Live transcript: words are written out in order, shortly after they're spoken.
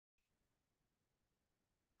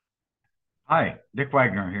Hi, Dick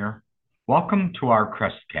Wagner here. Welcome to our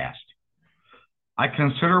Crestcast. I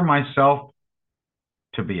consider myself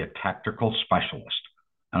to be a tactical specialist,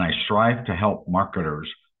 and I strive to help marketers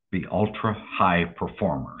be ultra high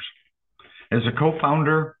performers. As a co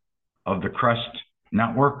founder of the Crest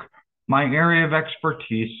Network, my area of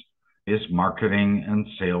expertise is marketing and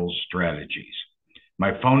sales strategies.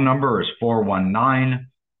 My phone number is 419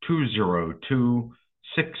 202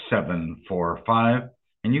 6745,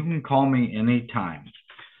 and you can call me anytime.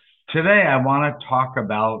 Today, I want to talk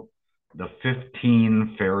about the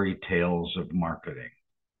 15 fairy tales of marketing.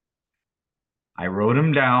 I wrote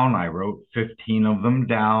them down. I wrote 15 of them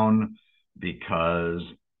down because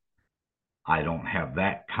I don't have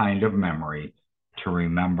that kind of memory to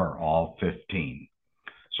remember all 15.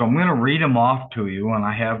 So I'm going to read them off to you, and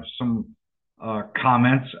I have some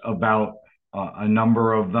comments about a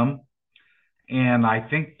number of them. And I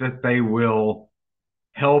think that they will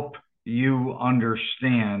help you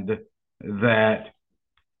understand that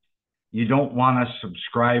you don't want to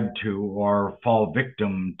subscribe to or fall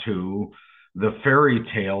victim to the fairy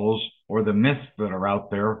tales or the myths that are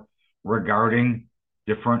out there regarding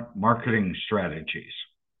different marketing strategies.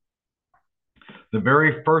 The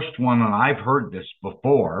very first one, and I've heard this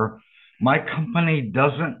before, my company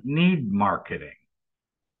doesn't need marketing.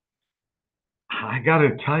 I got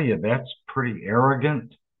to tell you, that's pretty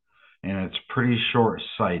arrogant and it's pretty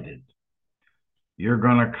short-sighted. You're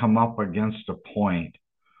going to come up against a point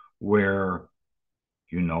where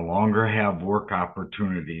you no longer have work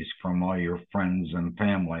opportunities from all your friends and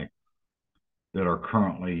family that are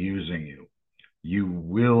currently using you. You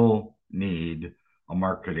will need a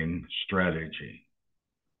marketing strategy.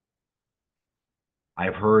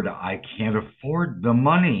 I've heard I can't afford the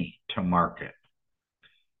money to market.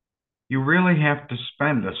 You really have to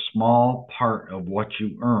spend a small part of what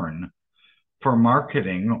you earn for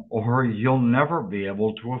marketing, or you'll never be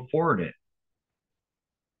able to afford it.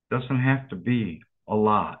 Doesn't have to be a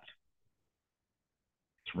lot.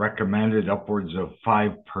 It's recommended upwards of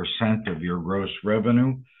 5% of your gross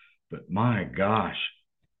revenue, but my gosh,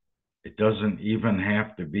 it doesn't even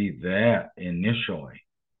have to be that initially.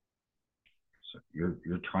 So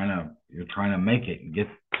you're trying to make it and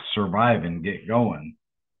survive and get going.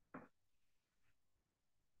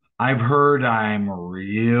 I've heard I'm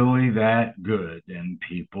really that good and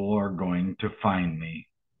people are going to find me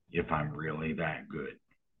if I'm really that good.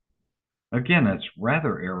 Again, it's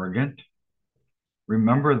rather arrogant.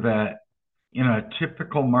 Remember that in a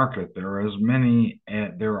typical market, there are as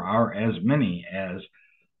many as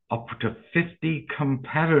up to 50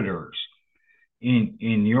 competitors in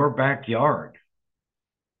your backyard.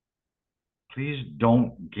 Please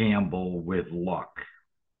don't gamble with luck.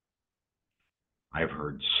 I've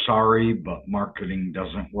heard, sorry, but marketing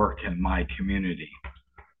doesn't work in my community.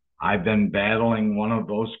 I've been battling one of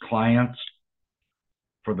those clients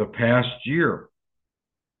for the past year,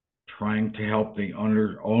 trying to help the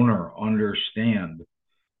owner understand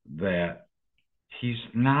that he's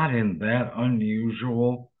not in that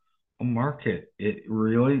unusual a market. It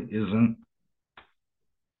really isn't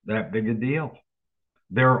that big a deal.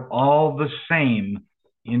 They're all the same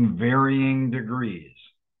in varying degrees.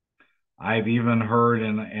 I've even heard,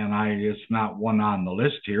 and it's not one on the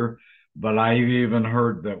list here, but I've even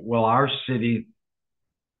heard that, well, our city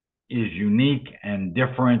is unique and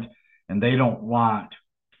different, and they don't want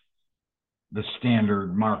the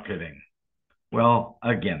standard marketing. Well,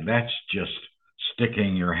 again, that's just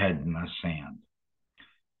sticking your head in the sand.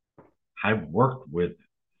 I've worked with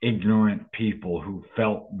ignorant people who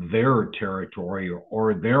felt their territory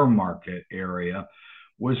or their market area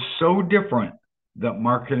was so different that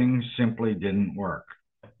marketing simply didn't work.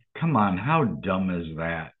 Come on, how dumb is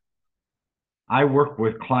that? I work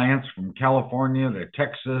with clients from California to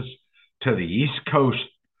Texas to the East Coast,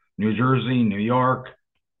 New Jersey, New York,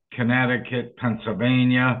 Connecticut,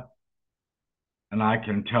 Pennsylvania, and I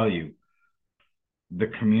can tell you,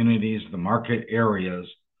 the communities, the market areas,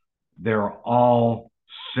 they're all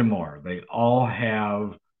similar. They all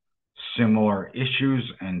have similar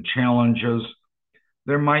issues and challenges.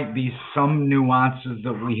 There might be some nuances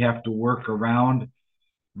that we have to work around,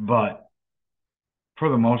 but for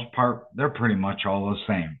the most part, they're pretty much all the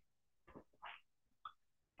same.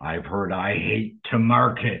 I've heard I hate to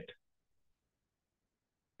market.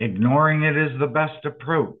 Ignoring it is the best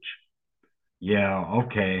approach. Yeah,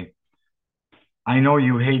 okay. I know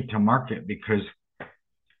you hate to market because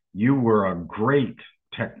you were a great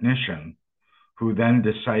technician who then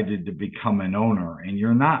decided to become an owner, and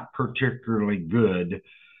you're not particularly good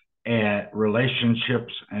at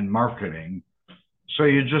relationships and marketing, so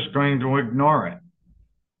you're just going to ignore it.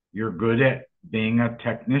 You're good at being a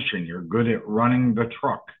technician. You're good at running the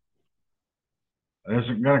truck. That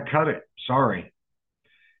isn't going to cut it. Sorry.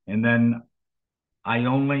 And then I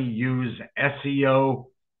only use SEO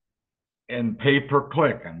and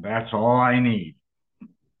pay-per-click, and that's all I need.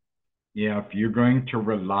 Yeah, if you're going to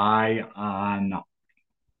rely on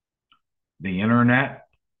the internet,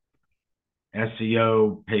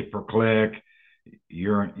 SEO, pay-per-click,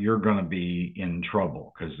 you're going to be in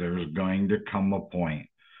trouble, because there's going to come a point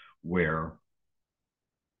where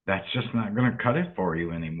that's just not going to cut it for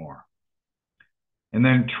you anymore. And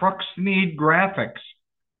then trucks need graphics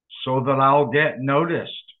so that I'll get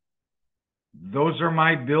noticed. Those are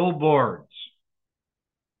my billboards.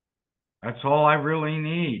 That's all I really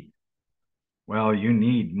need. Well, you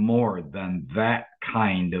need more than that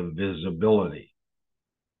kind of visibility.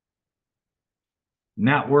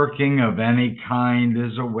 Networking of any kind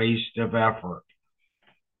is a waste of effort.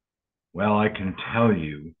 Well, I can tell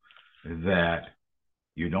you that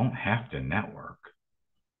you don't have to network,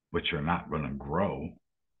 but you're not going to grow.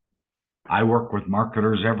 I work with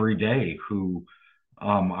marketers every day who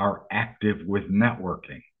are active with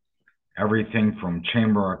networking. Everything from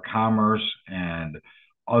Chamber of Commerce and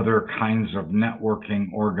other kinds of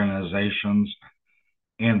networking organizations,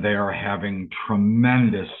 and they are having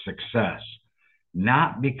tremendous success.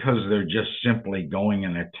 Not because they're just simply going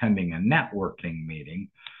and attending a networking meeting,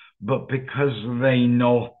 but because they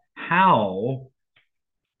know how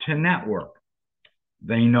to network.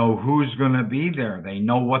 They know who's going to be there. They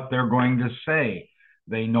know what they're going to say.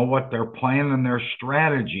 They know what their plan and their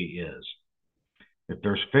strategy is. If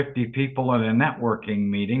there's 50 people at a networking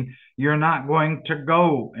meeting, you're not going to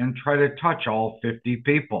go and try to touch all 50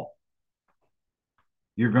 people.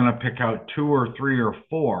 You're going to pick out 2 or 3 or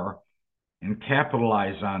 4 and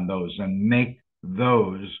capitalize on those and make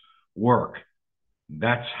those work.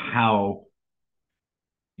 That's how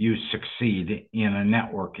you succeed in a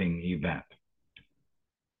networking event.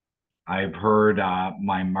 I've heard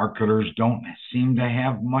my marketers don't seem to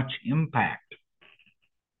have much impact.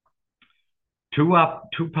 Two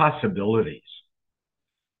possibilities.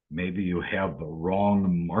 Maybe you have the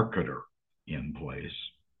wrong marketer in place,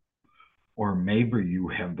 or maybe you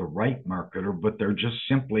have the right marketer, but they're just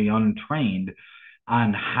simply untrained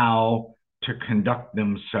on how to conduct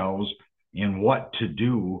themselves and what to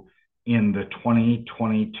do in the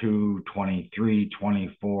 2022, 23,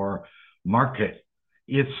 24 market.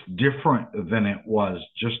 It's different than it was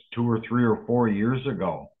just 2 or 3 or 4 years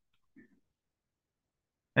ago.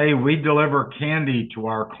 Hey, we deliver candy to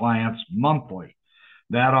our clients monthly.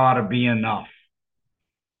 That ought to be enough.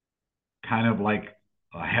 Kind of like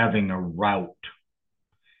having a route.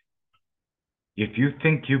 If you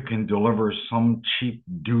think you can deliver some cheap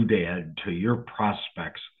doodad to your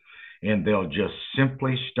prospects and they'll just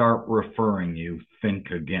simply start referring you, think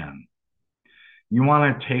again. You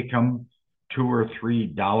want to take them $2 or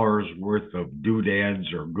 $3 worth of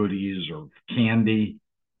doodads or goodies or candy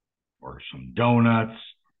or some donuts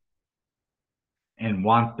and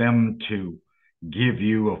want them to give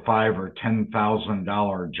you a $5,000 or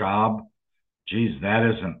 $10,000 job. Geez, that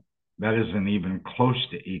isn't even close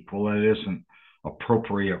to equal. It isn't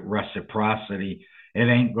appropriate reciprocity. It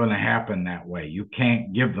ain't going to happen that way. You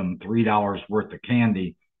can't give them $3 worth of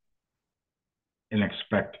candy and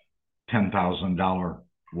expect $10,000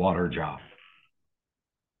 water job.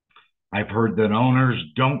 I've heard that owners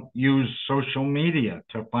don't use social media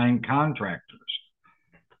to find contractors,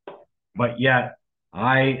 but yet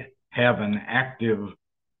I have an active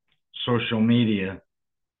social media,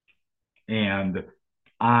 and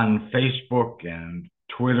on Facebook and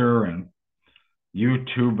Twitter and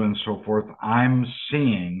YouTube and so forth, I'm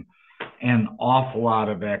seeing an awful lot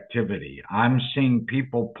of activity. I'm seeing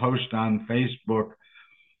people post on Facebook,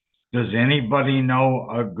 does anybody know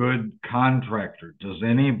a good contractor? Does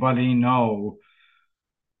anybody know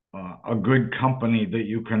a good company that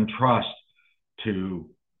you can trust to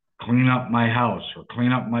clean up my house or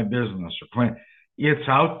clean up my business or clean? It's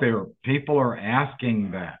out there. People are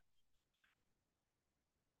asking that.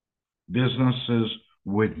 Businesses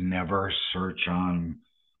would never search on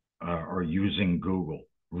or using Google.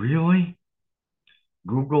 Really?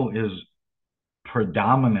 Google is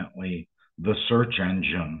predominantly the search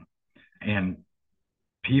engine, and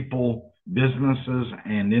people, businesses,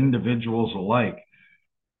 and individuals alike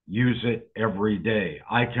use it every day.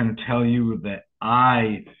 I can tell you that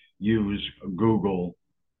I use Google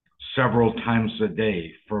several times a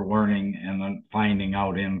day for learning and finding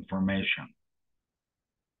out information.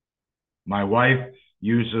 My wife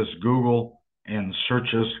uses Google and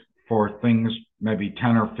searches for things maybe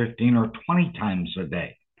 10 or 15 or 20 times a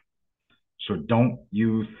day. So don't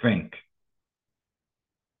you think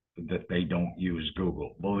that they don't use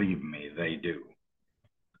Google. Believe me, they do.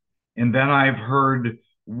 And then I've heard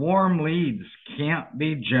warm leads can't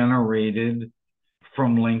be generated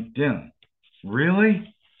from LinkedIn.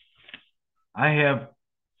 Really? I have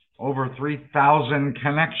over 3,000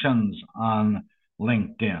 connections on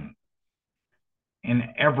LinkedIn. And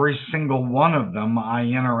every single one of them I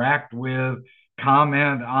interact with,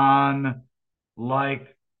 comment on,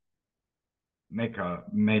 like, wish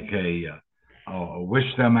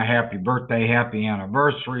them a happy birthday, happy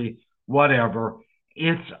anniversary, whatever.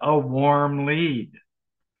 It's a warm lead.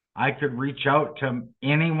 I could reach out to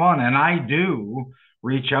anyone, and I do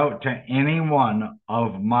reach out to any one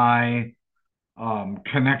of my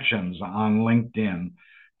connections on LinkedIn,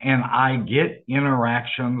 and I get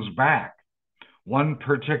interactions back. One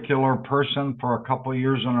particular person for a couple of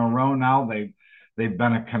years in a row now, they've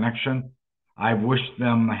been a connection. I've wished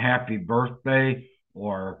them a happy birthday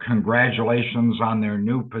or congratulations on their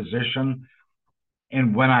new position.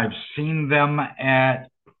 And when I've seen them at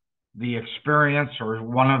the Experience or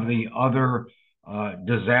one of the other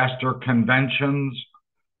disaster conventions,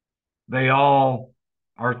 they all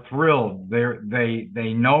are thrilled.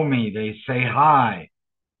 They know me. They say hi.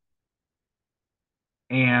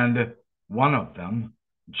 And one of them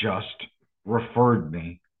just referred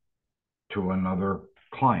me to another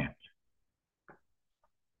client.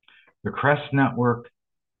 The Crest Network,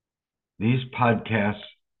 these podcasts,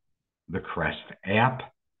 the Crest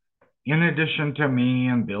app, in addition to me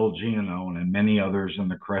and Bill Giannone and many others in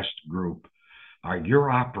the Crest group, are your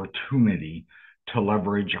opportunity to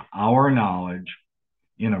leverage our knowledge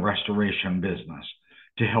in a restoration business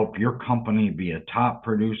to help your company be a top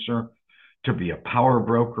producer, to be a power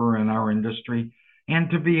broker in our industry, and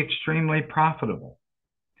to be extremely profitable.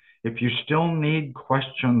 If you still need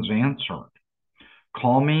questions answered,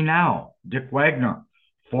 call me now, Dick Wagner,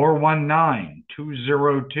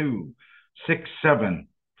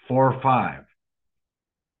 419-202-6745.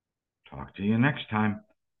 Talk to you next time.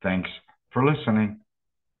 Thanks for listening.